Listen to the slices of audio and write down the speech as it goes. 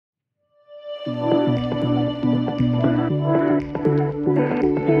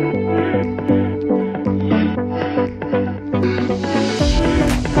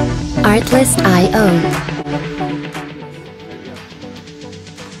Artlist.io.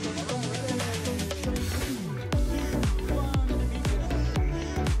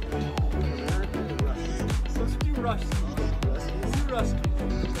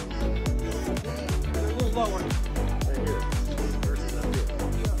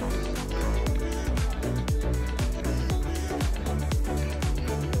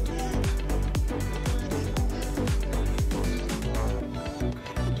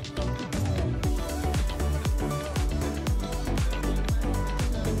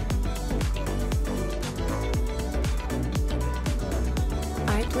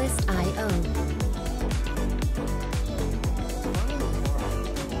 Artlist.io.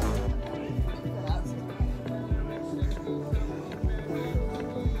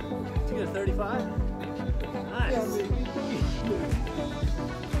 Did you get a 35? Nice.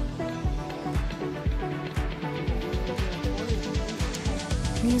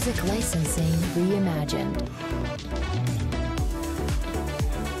 Music licensing reimagined.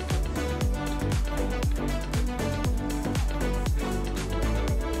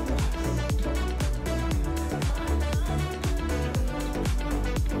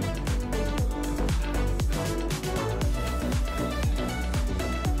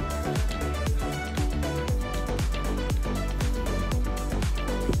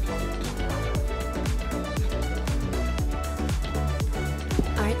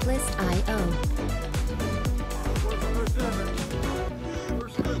 Artlist.io.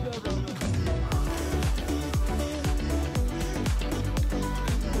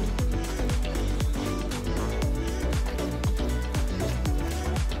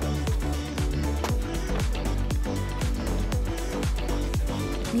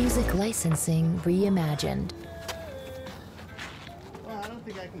 Music licensing reimagined. Well, I don't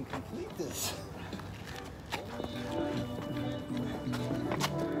think I can complete this.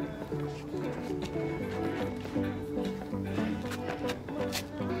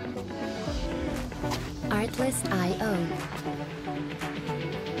 Artlist.io.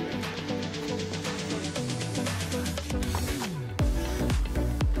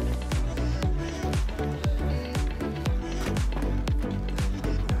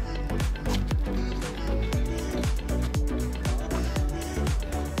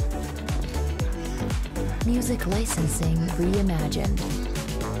 Music licensing reimagined.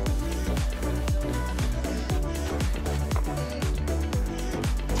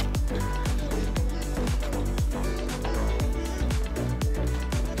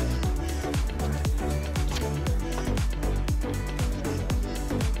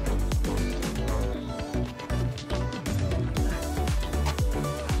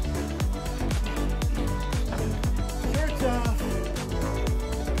 Shirt's off.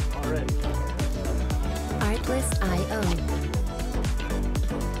 Already. Artlist.io.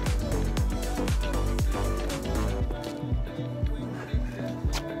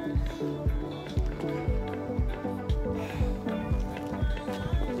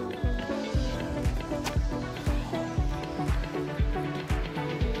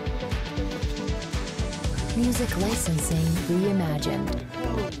 Music licensing reimagined.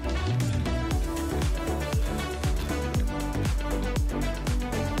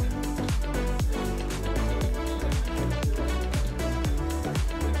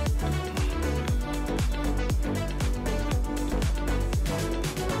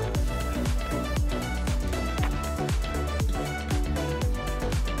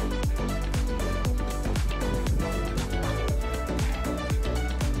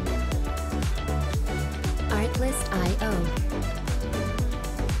 Artlist.io.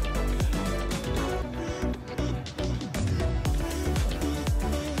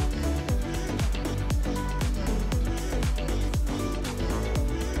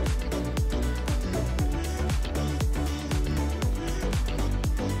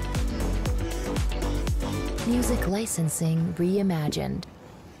 Music licensing reimagined.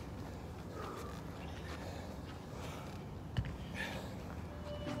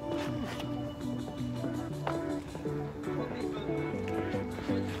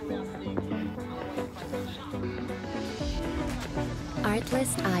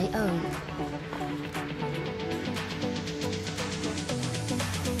 Artlist.io.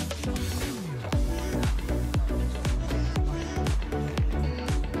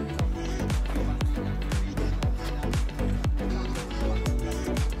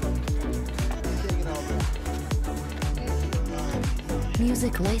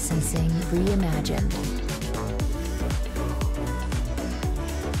 Music licensing reimagined.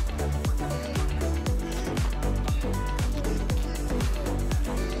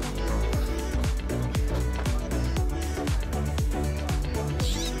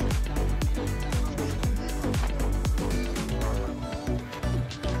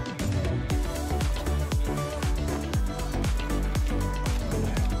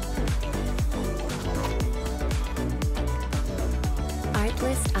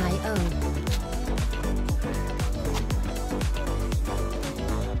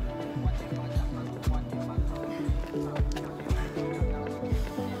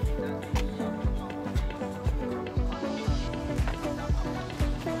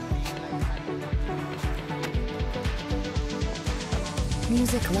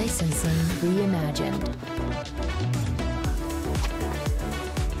 Music licensing reimagined.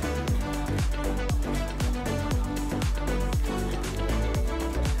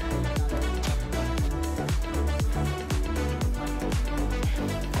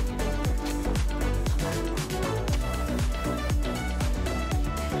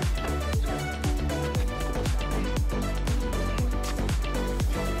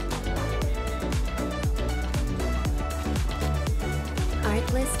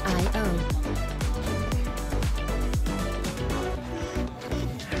 Artlist.io.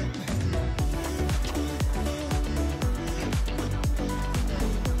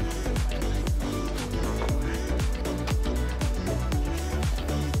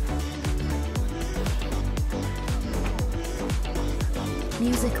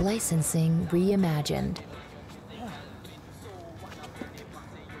 Music licensing reimagined.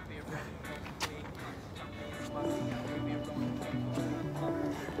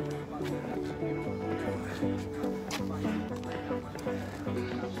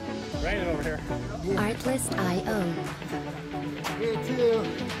 Raining over here. Artlist.io. Here too.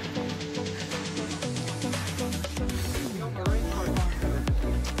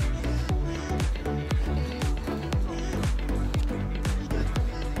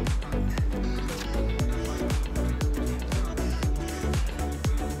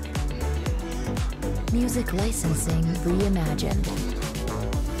 Music licensing reimagined.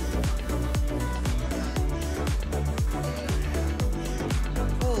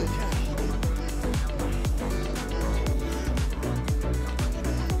 Holy cow.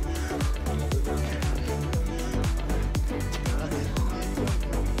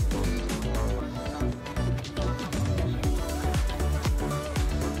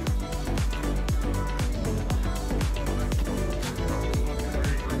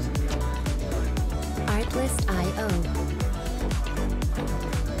 Artlist.io.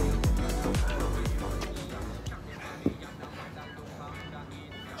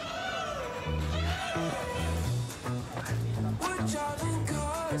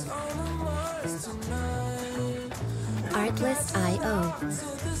 Artlist.io.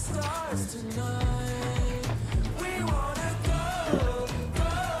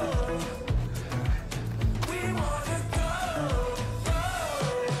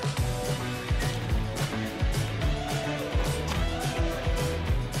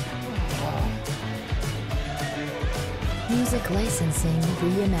 Music licensing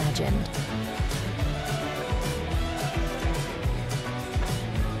reimagined.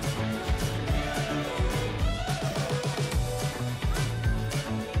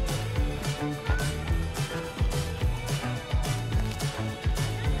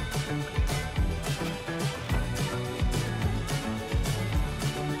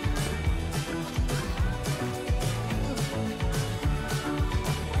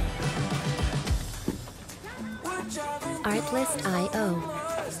 Artlist.io.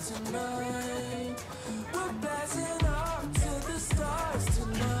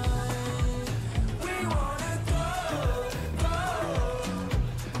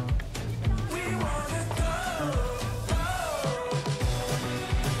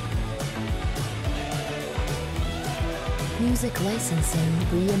 Music licensing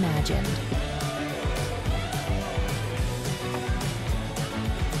reimagined.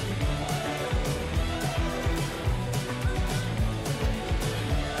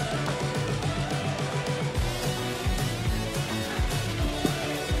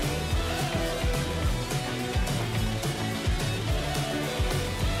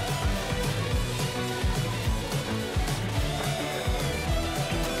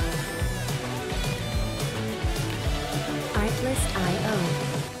 Artlist.io.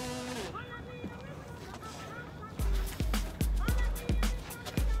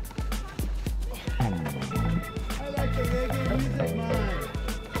 I like the reggae music, man.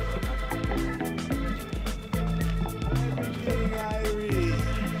 Everything I read.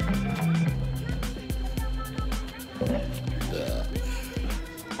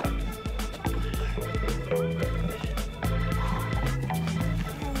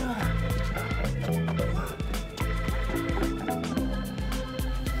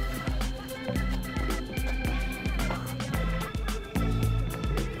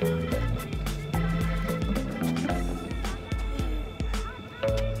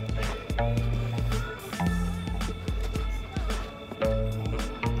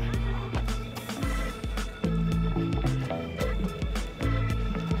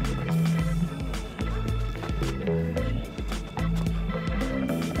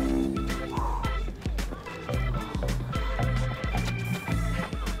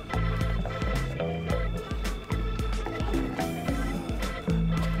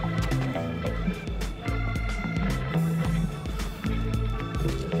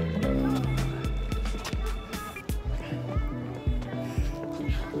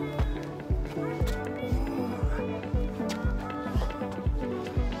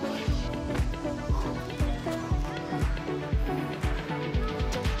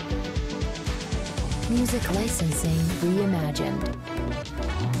 Music licensing reimagined.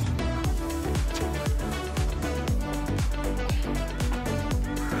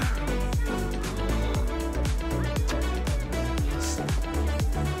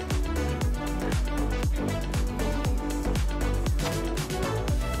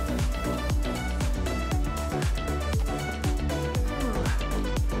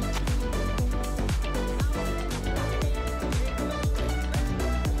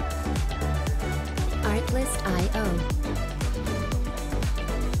 Artlist.io.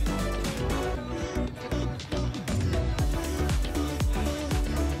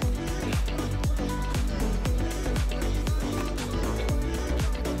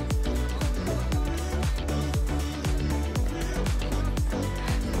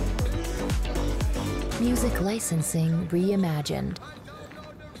 Music licensing reimagined.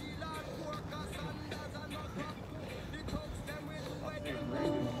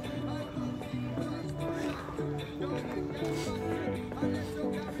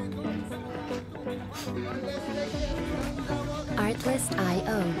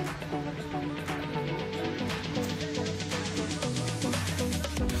 Artlist.io.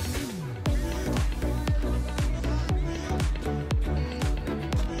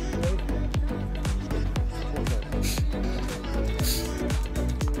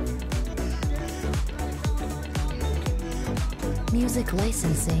 Music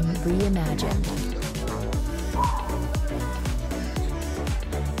licensing reimagined.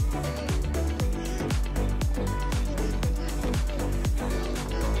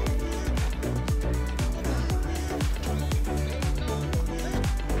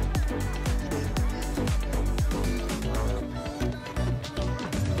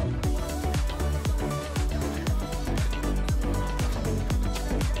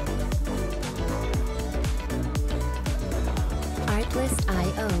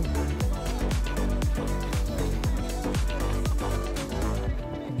 Artlist.io.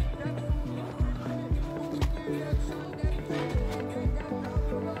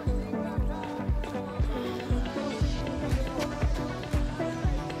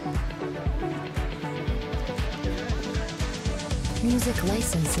 Music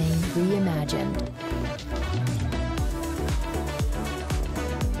licensing reimagined.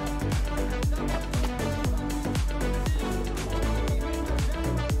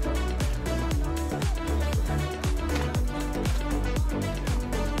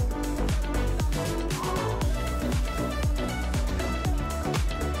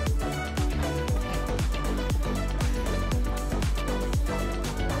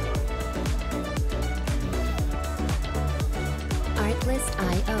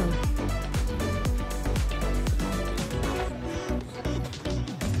 Artlist.io.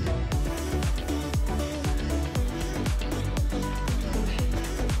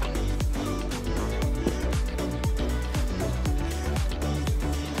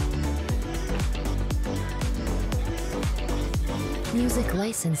 Music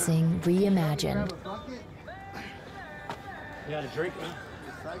licensing reimagined. You got a drink, man?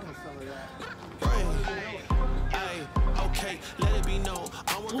 Okay, let it be known.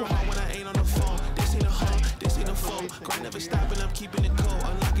 I'm working hard when I ain't on the phone. This ain't a home, this ain't a phone. Grind never stopping, I'm keeping it cold.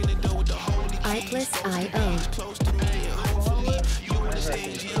 Unlocking the door with the holy keys. Artlist.io. Close to me, and hopefully you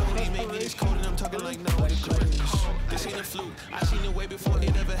understand. G.O.D. made me this cold, and I'm talking like no other greatness. This ain't a fluke. I seen it way before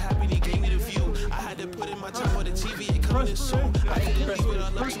it ever happened. He gave me the view. I had to put in my time for the TV. It coming in soon. I didn't leave it all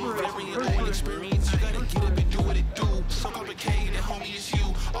up to a very old experience. You gotta get up and do what it do. So complicated, homie, it's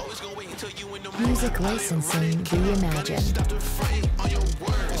you. Always gonna wait until you in the moment. Music licensing reimagined. Stop the frame on your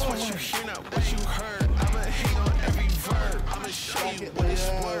words. What you hear, not what you heard. I'ma hate on every verb. I'ma show you what it's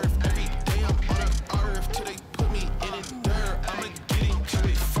worth. Every day I'm on the earth till they put me in the dirt. I'ma get into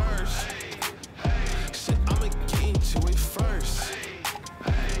it first. Said I'ma get into it first.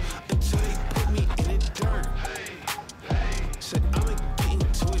 Until they put me in the dirt. Said I'ma get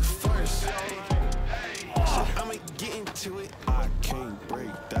into it first. Said I'ma get into it. I can't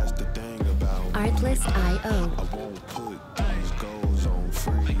break, that's the thing about Artlist.io. I won't put these goals on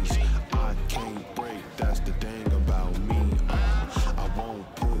freeze. I can't break, that's the thing about me. I won't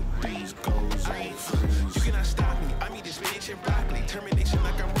put these goals on freeze. You cannot stop me, I mean this spinach and broccoli. Termination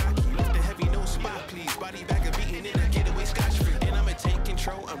like I'm Rocky. Lift the heavy, no spot, please. Body back a beating in, I get away scotch-free. And I'ma take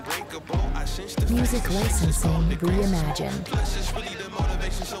control, unbreakable. I sense the Music licensing reimagined. Plus it's really the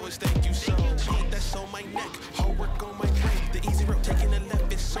motivation, so it's thank you so. Paint that's on my neck, hard work on my right. The easy road taking the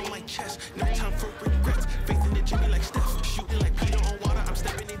left, it's on my chest. No time for regrets. Faith in the Jimmy like Steph. Shooting like Peter on water. I'm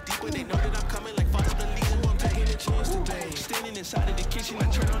stepping in deeper. They know that I'm coming like Father the leader. I'm taking a chance today. Standing inside of the kitchen, I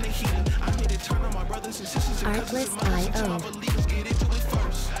turn on the heater. I'm here to turn on my brothers and sisters and cousins and mothers. Artlist.io. My believers get into it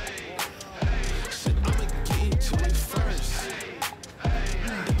first. Said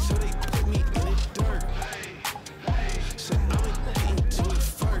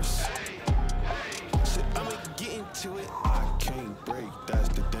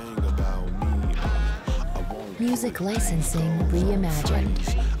Music licensing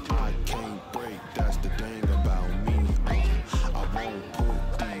reimagined. I can't break, that's the thing about me. I won't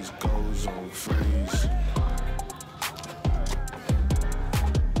put these goals on freeze.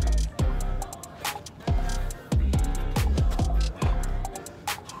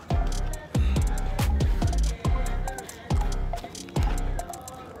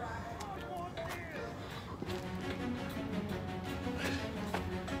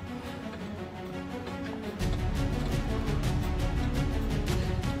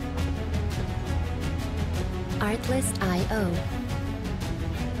 Artlist.io.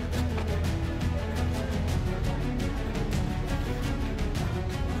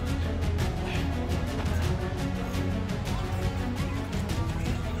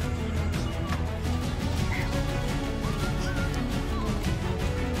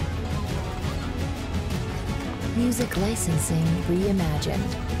 Music licensing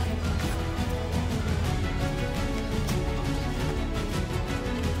reimagined.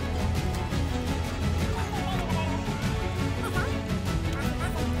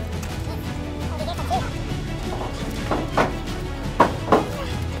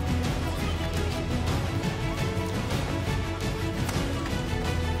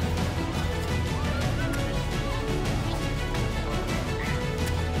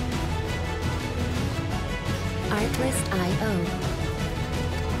 Artlist.io.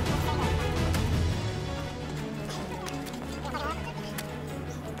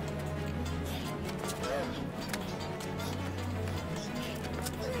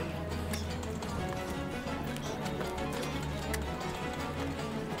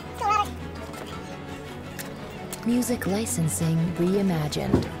 Music licensing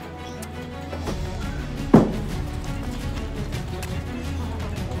reimagined.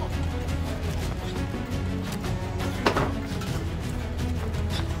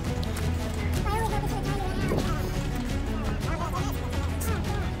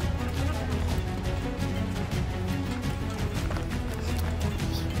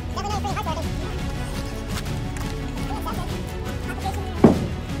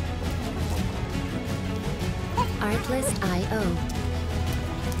 Artlist.io.